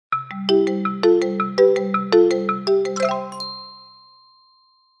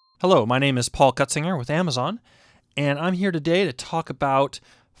Hello, my name is Paul Cutzinger with Amazon, and I'm here today to talk about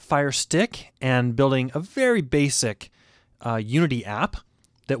Fire Stick and building a very basic Unity app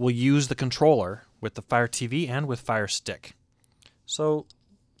that will use the controller with the Fire TV and with Fire Stick. So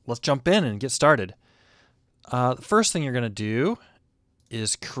let's jump in and get started. The first thing you're going to do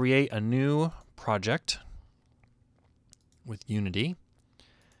is create a new project with Unity.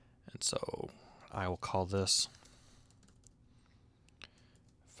 And so I will call this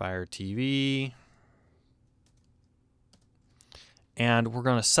Fire TV. And we're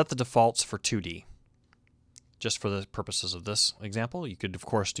going to set the defaults for 2D. Just for the purposes of this example, you could of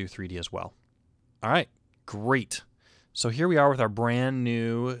course do 3D as well. All right, great. So here we are with our brand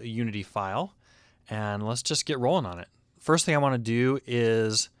new Unity file, and let's just get rolling on it. First thing I want to do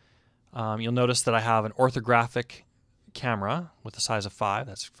is, you'll notice that I have an orthographic camera with the size of 5.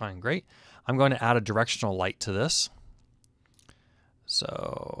 That's fine, great. I'm going to add a directional light to this.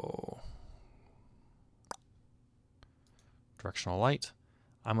 So, directional light.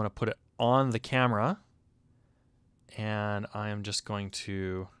 I'm going to put it on the camera, and I am just going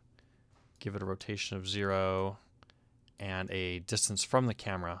to give it a rotation of 0 and a distance from the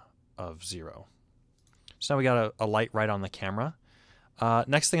camera of 0. So now we got a light right on the camera.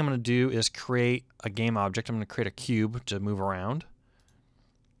 Next thing I'm going to do is create a game object. I'm going to create a cube to move around.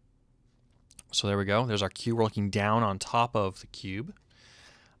 So there we go. There's our cube. We're looking down on top of the cube.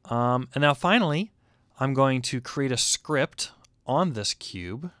 And now finally, I'm going to create a script on this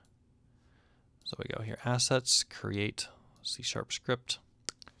cube. So we go here, assets, create C# script.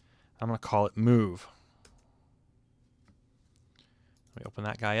 I'm going to call it move. Let me open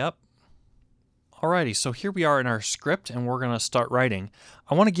that guy up. Alrighty, so here we are in our script, and we're going to start writing.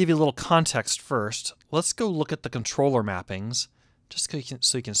 I want to give you a little context first. Let's go look at the controller mappings, just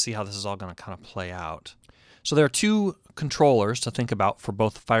so you can see how this is all going to kind of play out. So there are two controllers to think about for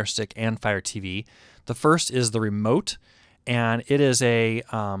both Fire Stick and Fire TV. The first is the remote, and it is a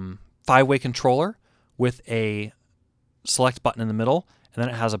 5-way controller with a select button in the middle, and then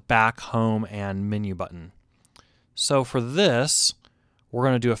it has a back, home, and menu button. So for this, we're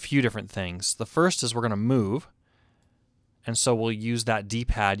going to do a few different things. The first is we're going to move, and so we'll use that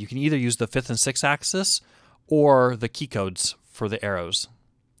D-pad. You can either use the 5th and 6th axis or the key codes for the arrows.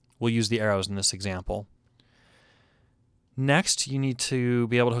 We'll use the arrows in this example. Next, you need to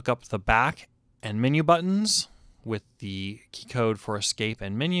be able to hook up the back and menu buttons with the key code for escape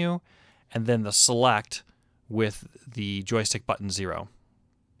and menu, and then the select with the joystick button 0.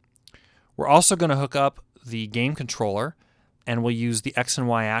 We're also going to hook up the game controller, and we'll use the X and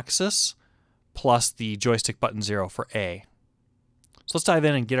Y axis plus the joystick button 0 for A. So let's dive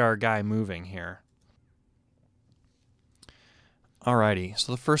in and get our guy moving here. Alrighty,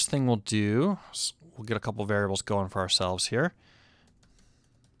 so the first thing we'll do is we'll get a couple variables going for ourselves here.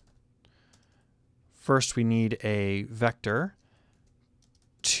 First, we need a vector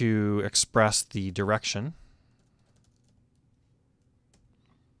to express the direction.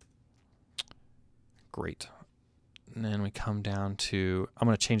 Great. And then we come down to, I'm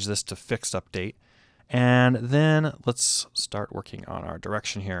going to change this to fixed update. And then let's start working on our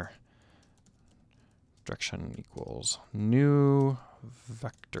direction here. Direction equals new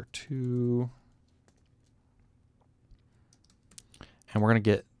vector 2. And we're going to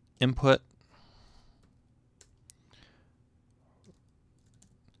get input,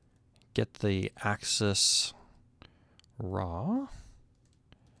 get the axis raw,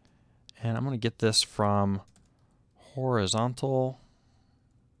 and I'm going to get this from horizontal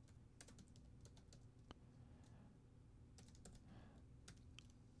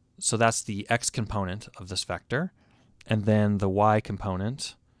so that's the X component of this vector, and then the Y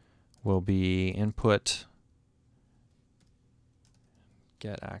component will be input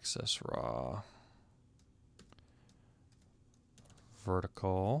get axis raw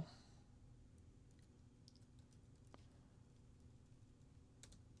vertical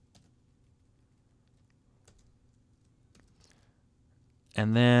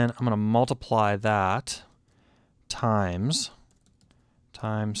and then I'm going to multiply that times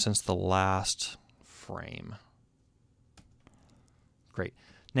time since the last frame. Great.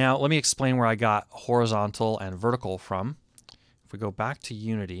 Now let me explain where I got horizontal and vertical from. If we go back to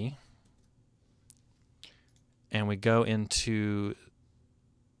Unity and we go into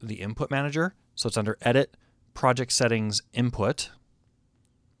the input manager, so it's under Edit, Project Settings, Input,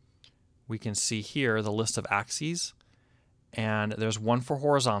 we can see here the list of axes, and there's one for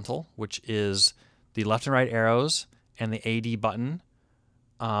horizontal, which is the left and right arrows and the AD button.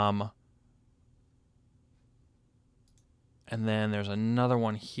 And And then there's another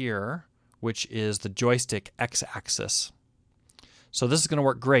one here, which is the joystick x-axis. So this is going to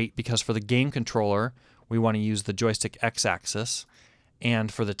work great because for the game controller, we want to use the joystick x-axis.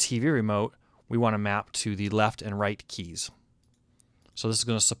 And for the TV remote, we want to map to the left and right keys. So this is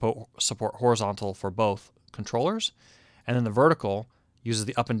going to support horizontal for both controllers. And then the vertical uses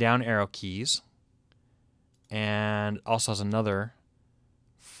the up and down arrow keys and also has another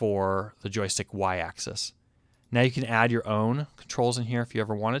for the joystick y-axis. Now you can add your own controls in here if you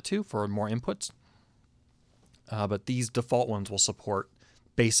ever wanted to for more inputs. But these default ones will support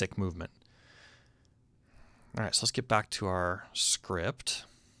basic movement. All right, so let's get back to our script.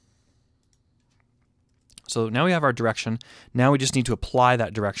 So now we have our direction. Now we just need to apply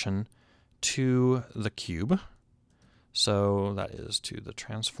that direction to the cube. So that is to the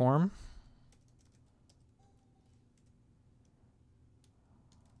transform.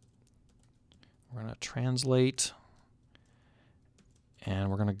 We're going to translate, and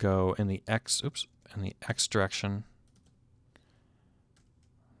we're going to go in the X direction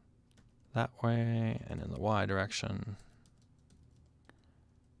that way, and in the Y direction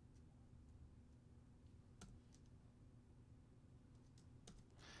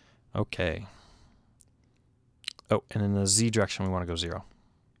okay. Oh, and in the Z direction we want to go 0.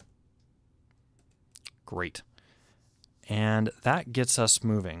 Great. And that gets us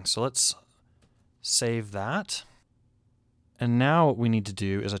moving. So let's save that. And now what we need to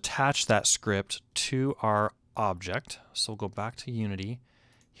do is attach that script to our object. So we'll go back to Unity.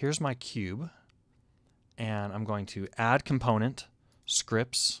 Here's my cube. And I'm going to add component,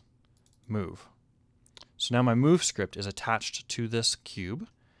 scripts, move. So now my move script is attached to this cube.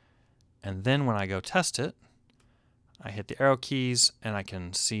 And then when I go test it, I hit the arrow keys and I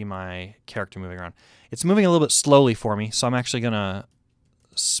can see my character moving around. It's moving a little bit slowly for me, so I'm actually going to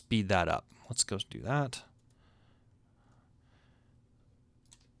speed that up. Let's go do that.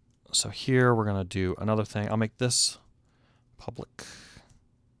 So here we're going to do another thing. I'll make this public.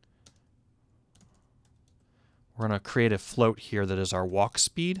 We're going to create a float here that is our walk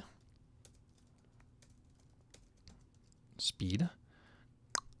speed.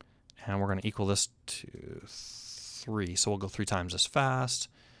 And we're going to equal this to 3. So we'll go 3 times as fast.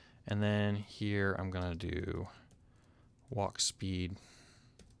 And then here I'm going to do walk speed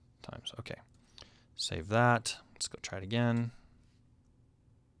times. Okay. Save that. Let's go try it again.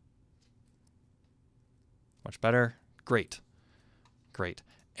 Much better. Great. Great.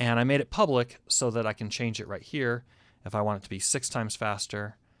 And I made it public so that I can change it right here. If I want it to be 6 times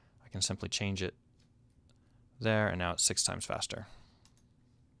faster, I can simply change it there, and now it's 6 times faster.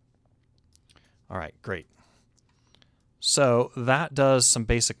 All right, great. So that does some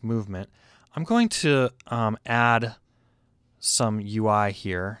basic movement. I'm going to add some UI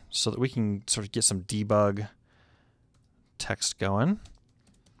here so that we can sort of get some debug text going.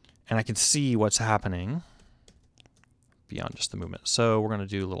 And I can see what's happening beyond just the movement. So we're going to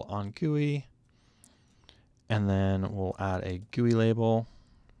do a little on GUI. And then we'll add a GUI label.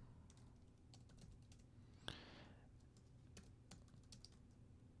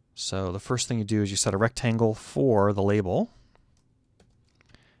 So the first thing you do is you set a rectangle for the label.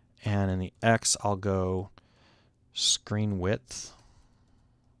 And in the X, I'll go screen width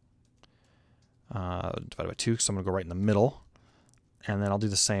divided by 2, so I'm going to go right in the middle. And then I'll do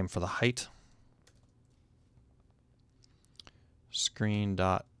the same for the height. Screen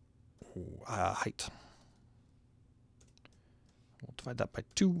dot height. We'll divide that by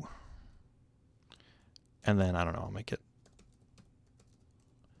 2. And then, I don't know, I'll make it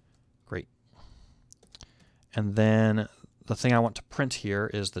great. And then the thing I want to print here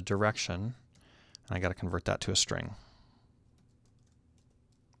is the direction. And I got to convert that to a string.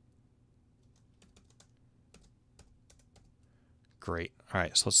 Great. All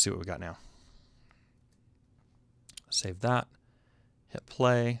right, so let's see what we got now. Save that. Hit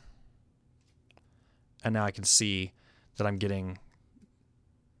play. And now I can see that I'm getting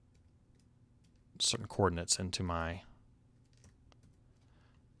certain coordinates into my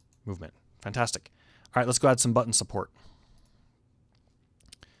movement. Fantastic. All right, let's go add some button support.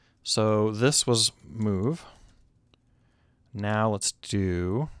 So this was move. Now let's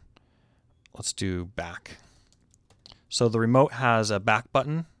do back. So the remote has a back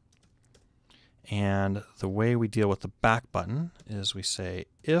button, and the way we deal with the back button is we say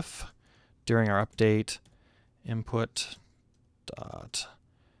if during our update input dot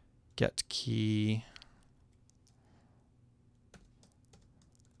get key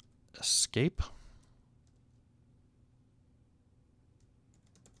escape.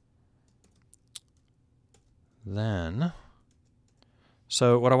 Then,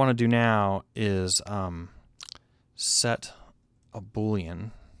 so what I want to do now is set a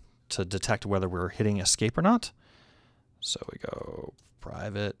Boolean to detect whether we're hitting escape or not. So we go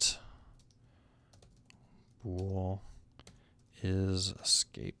private bool is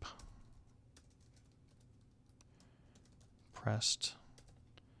escape pressed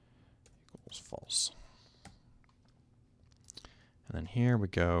equals false. And then here we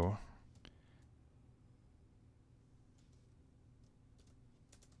go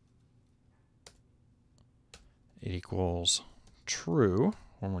it equals true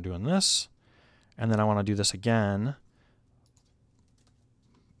when we're doing this. And then I want to do this again,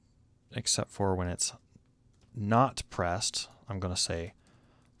 except for when it's not pressed. I'm going to say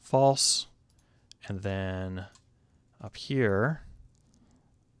false. And then up here,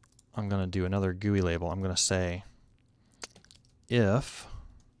 I'm going to do another GUI label. I'm going to say if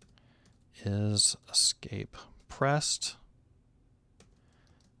is escape pressed,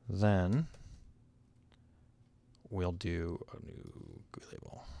 then we'll do a new GUI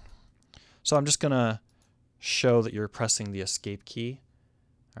label. So I'm just going to show that you're pressing the escape key.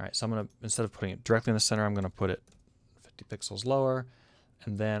 All right, so I'm going to, instead of putting it directly in the center, I'm going to put it 50 pixels lower.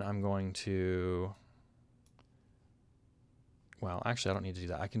 And then I'm going to, well, actually, I don't need to do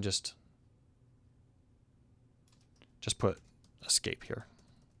that. I can just put escape here.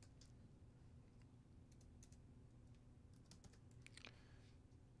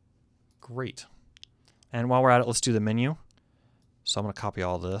 Great. And while we're at it, let's do the menu. So I'm going to copy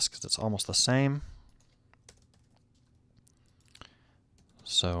all this because it's almost the same.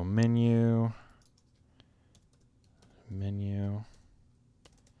 So menu.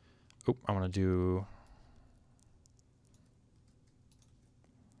 Oop, I want to do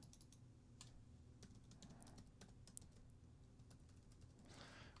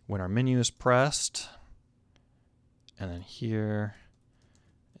when our menu is pressed, and then here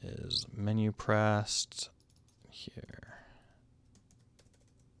is menu pressed here.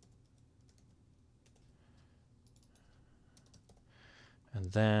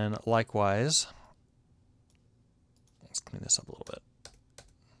 And then likewise, let's clean this up a little bit.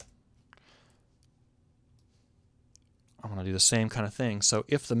 I'm going to do the same kind of thing. So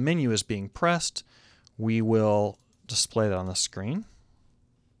if the menu is being pressed, we will display that on the screen.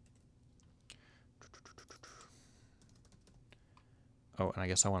 Oh, and I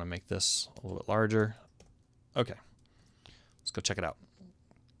guess I want to make this a little bit larger. Okay, let's go check it out.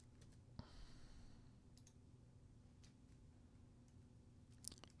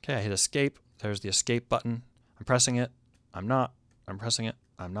 Okay, I hit escape. There's the escape button. I'm pressing it. I'm not. I'm pressing it.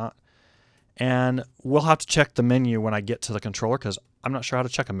 I'm not. And we'll have to check the menu when I get to the controller because I'm not sure how to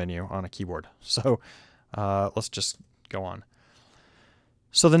check a menu on a keyboard. So let's just go on.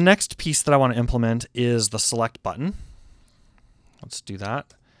 So the next piece that I want to implement is the select button. Let's do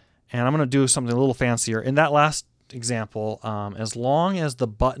that. And I'm going to do something a little fancier. In that last example, as long as the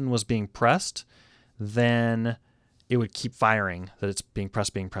button was being pressed, then it would keep firing that it's being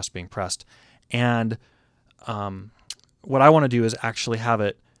pressed, being pressed, being pressed. And what I want to do is actually have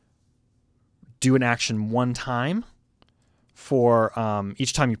it do an action one time for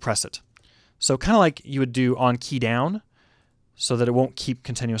each time you press it. So kind of like you would do on key down so that it won't keep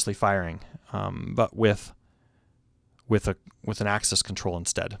continuously firing, but with an axis control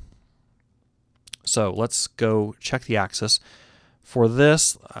instead. So let's go check the axis. For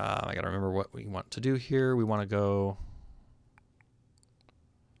this, I got to remember what we want to do here. We want to go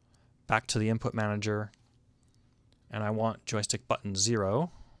back to the input manager, and I want joystick button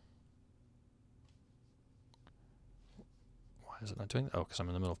 0. Why is it not doing that? Oh, because I'm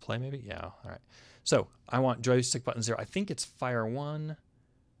in the middle of play maybe? Yeah, all right. So I want joystick button 0. I think it's fire 1.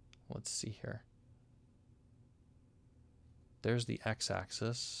 Let's see here. There's the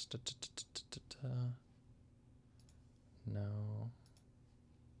x-axis. No.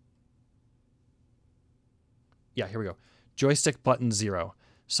 Yeah, here we go. Joystick button 0.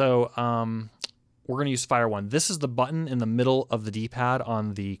 So we're going to use fire 1. This is the button in the middle of the D-pad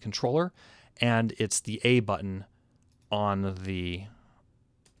on the controller, and it's the A button on the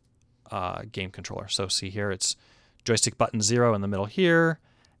game controller. So see here, it's joystick button 0 in the middle here,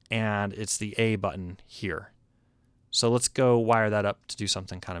 and it's the A button here. So let's go wire that up to do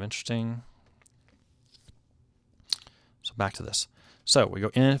something kind of interesting. So back to this. So we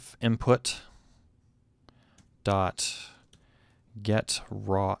go if input dot get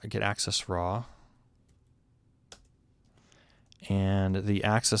axis raw, and the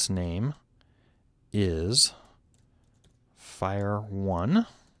axis name is fire 1.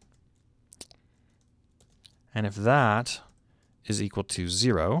 And if that is equal to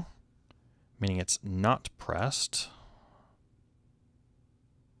 0, meaning it's not pressed.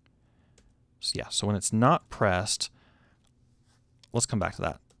 So yeah, so when it's not pressed, let's come back to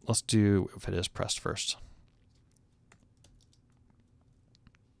that. Let's do if it is pressed first.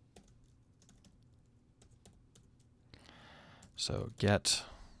 So get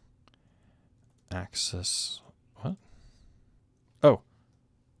access, what? Oh.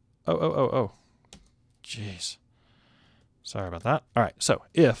 Oh. Jeez. Sorry about that. All right, so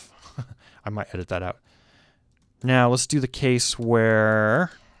if, I might edit that out. Now let's do the case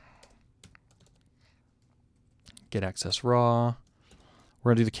where get access raw.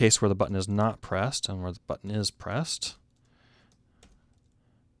 We're gonna do the case where the button is not pressed and where the button is pressed.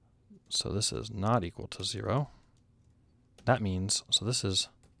 So this is not equal to 0. That means, so this is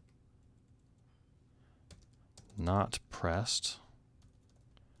not pressed.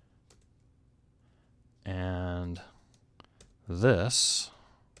 And this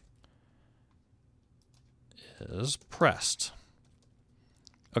is pressed.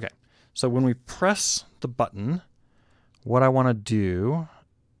 Okay, so when we press the button, what I want to do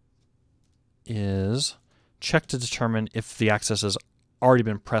is check to determine if the access has already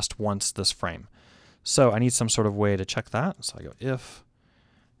been pressed once this frame. So I need some sort of way to check that. So I go if,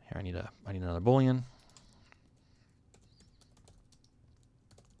 here I need another Boolean.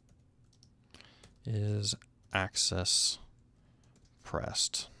 Is access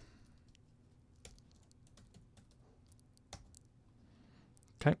pressed?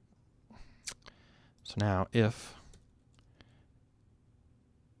 Okay. So now if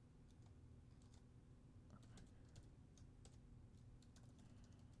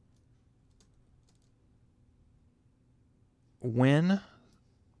when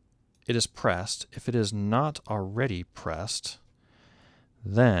it is pressed, if it is not already pressed,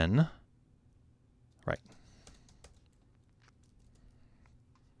 then, right.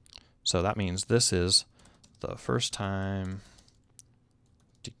 So that means this is the first time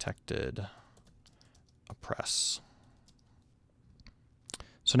detected a press.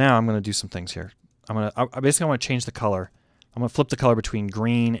 So now I'm going to do some things here. I basically want to change the color. I'm going to flip the color between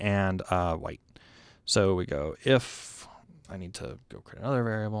green and white. So we go if, I need to go create another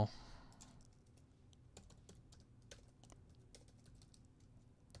variable.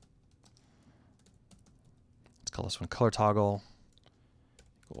 Let's call this one color toggle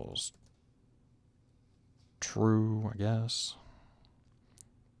equals true, I guess.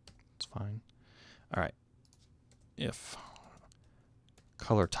 It's fine. All right. If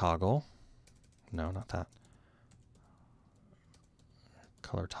color toggle, no, not that.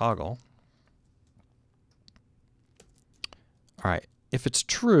 Color toggle. All right, if it's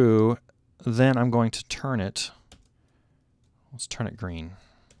true, then I'm going to turn it, let's turn it green.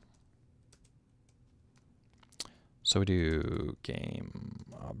 So we do game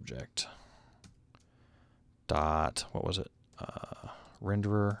object dot, what was it?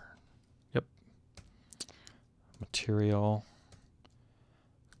 Renderer, yep. Material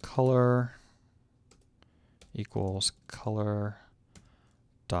color equals color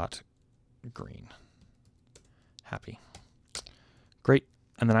dot green. Happy. Great.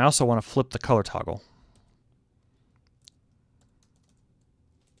 And then I also want to flip the color toggle.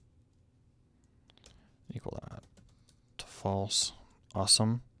 Equal that to false.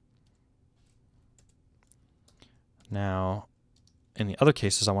 Awesome. Now, in the other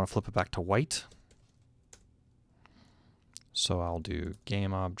cases, I want to flip it back to white. So I'll do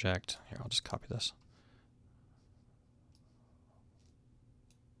game object. Here, I'll just copy this.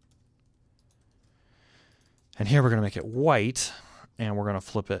 And here we're going to make it white, and we're going to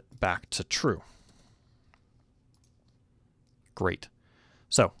flip it back to true. Great.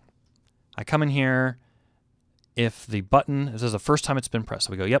 So I come in here. If the button, this is the first time it's been pressed.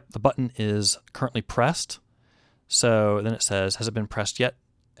 So we go, yep, the button is currently pressed. So then it says, has it been pressed yet?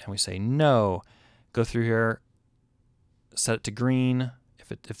 And we say no. Go through here, set it to green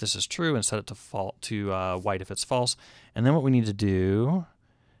if this is true, and set it to white if it's false. And then what we need to do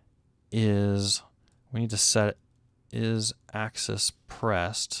is we need to set is access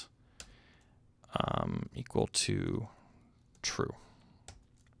pressed equal to true.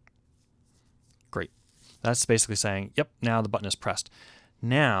 Great. That's basically saying, yep, now the button is pressed.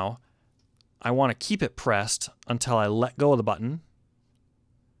 Now, I want to keep it pressed until I let go of the button,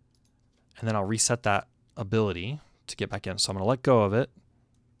 and then I'll reset that ability to get back in. So I'm going to let go of it.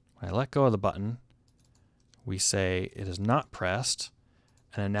 When I let go of the button, we say it is not pressed,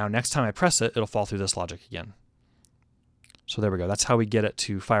 and then now next time I press it, it'll fall through this logic again. So there we go. That's how we get it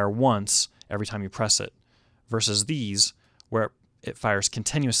to fire once every time you press it, versus these where it fires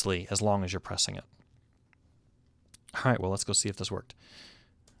continuously as long as you're pressing it. All right, well, let's go see if this worked.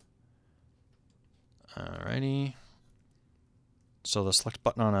 Alrighty. So the select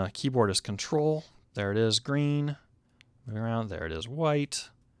button on a keyboard is Control. There it is, green. Moving around, there it is, white.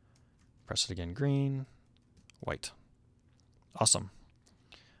 Press it again, green, white. Awesome.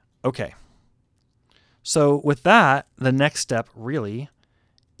 Okay. So with that, the next step really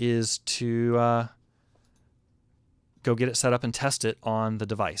is to go get it set up and test it on the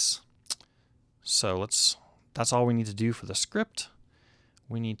device. So that's all we need to do for the script.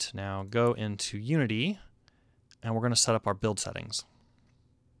 We need to now go into Unity, and we're going to set up our build settings.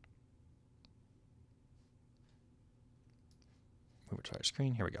 Move it to our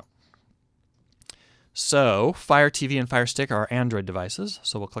screen. Here we go. So Fire TV and Fire Stick are Android devices.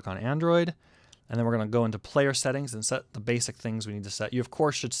 So we'll click on Android, and then we're going to go into player settings and set the basic things we need to set. You, of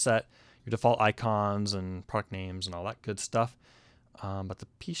course, should set your default icons and product names and all that good stuff. But the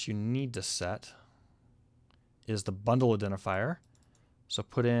piece you need to set is the bundle identifier. So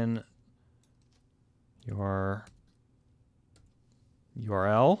put in your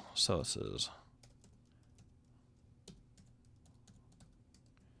URL. So this is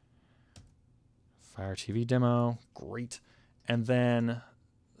Fire TV demo. Great. And then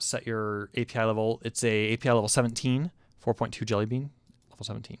set your API level. It's a API level 17, 4.2 Jelly Bean, level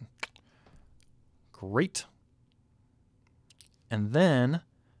 17. Great. And then,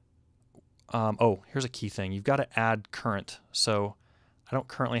 oh, here's a key thing. You've got to add current. So I don't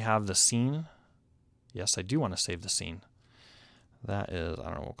currently have the scene. Yes, I do want to save the scene. That is, I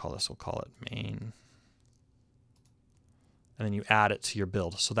don't know, we'll call it main. And then you add it to your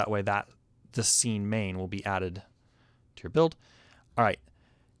build. So that way the scene main will be added to your build. All right.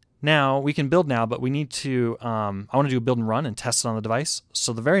 Now we can build now, but we need to, I want to do a build and run and test it on the device.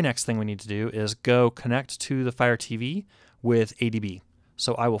 So the very next thing we need to do is go connect to the Fire TV with ADB.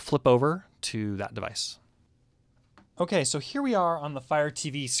 So I will flip over to that device. Okay, so here we are on the Fire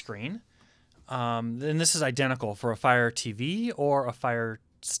TV screen. And this is identical for a Fire TV or a Fire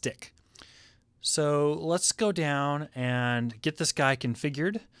Stick. So let's go down and get this guy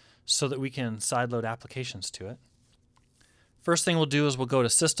configured so that we can sideload applications to it. First thing we'll do is we'll go to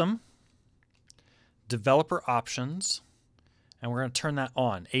System, Developer Options, and we're going to turn that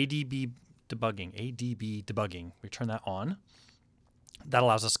on. ADB debugging. We turn that on. That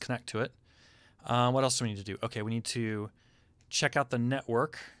allows us to connect to it. What else do we need to do? Okay, we need to check out the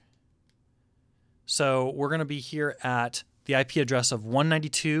network. So we're going to be here at the IP address of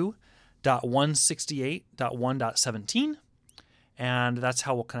 192.168.1.17, and that's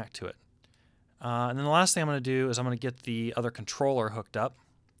how we'll connect to it. And then the last thing I'm going to do is I'm going to get the other controller hooked up.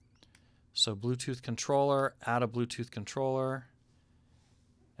 So Bluetooth controller, add a Bluetooth controller,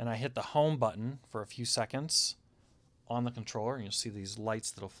 and I hit the home button for a few seconds on the controller, and you'll see these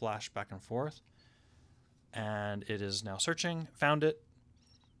lights that'll flash back and forth. And it is now searching, found it,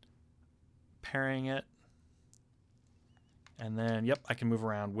 pairing it, and then, yep, I can move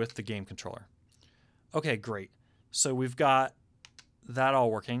around with the game controller. Okay, great. So we've got that all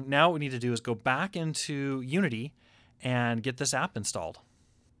working. Now what we need to do is go back into Unity and get this app installed.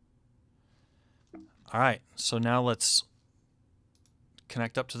 All right, so now let's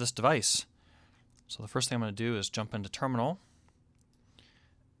connect up to this device. So the first thing I'm going to do is jump into Terminal,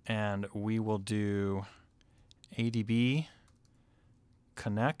 and we will do ADB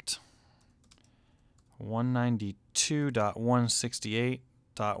connect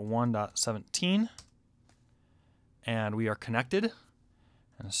 192.168.1.17, and we are connected.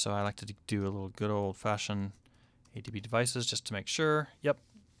 And so I like to do a little good old-fashioned ADB devices just to make sure. Yep.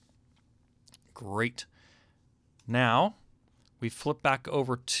 Great. Now we flip back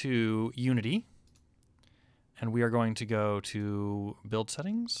over to Unity, and we are going to go to Build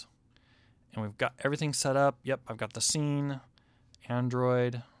Settings, and we've got everything set up. Yep, I've got the scene,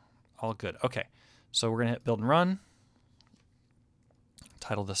 Android, all good. Okay, so we're going to hit Build and Run.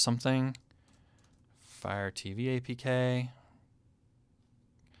 Title this something. Fire TV APK.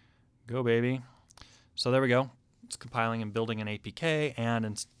 Go, baby. So there we go. It's compiling and building an APK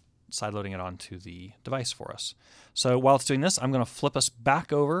and sideloading it onto the device for us. So while it's doing this, I'm going to flip us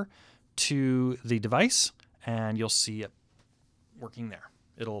back over to the device, and you'll see it working there.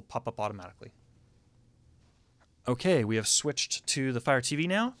 It'll pop up automatically. Okay, we have switched to the Fire TV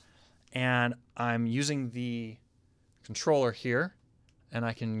now, and I'm using the controller here, and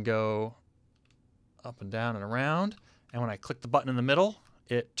I can go up and down and around, and when I click the button in the middle,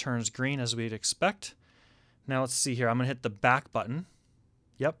 it turns green as we'd expect. Now let's see here. I'm going to hit the back button.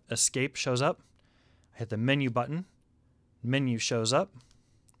 Yep, escape shows up. I hit the menu button. Menu shows up.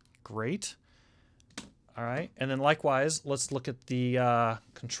 Great. All right, and then likewise, let's look at the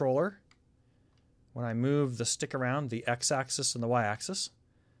controller. When I move the stick around, the x-axis and the y-axis,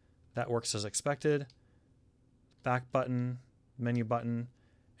 that works as expected. Back button, menu button,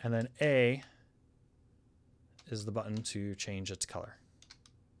 and then A is the button to change its color.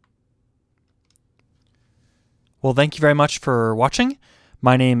 Well, thank you very much for watching.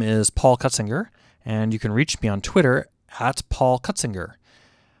 My name is Paul Cutsinger, and you can reach me on Twitter at Paul Cutsinger.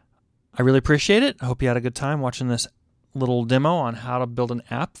 I really appreciate it. I hope you had a good time watching this little demo on how to build an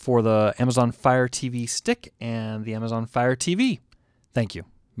app for the Amazon Fire TV Stick and the Amazon Fire TV. Thank you.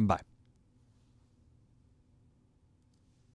 Bye.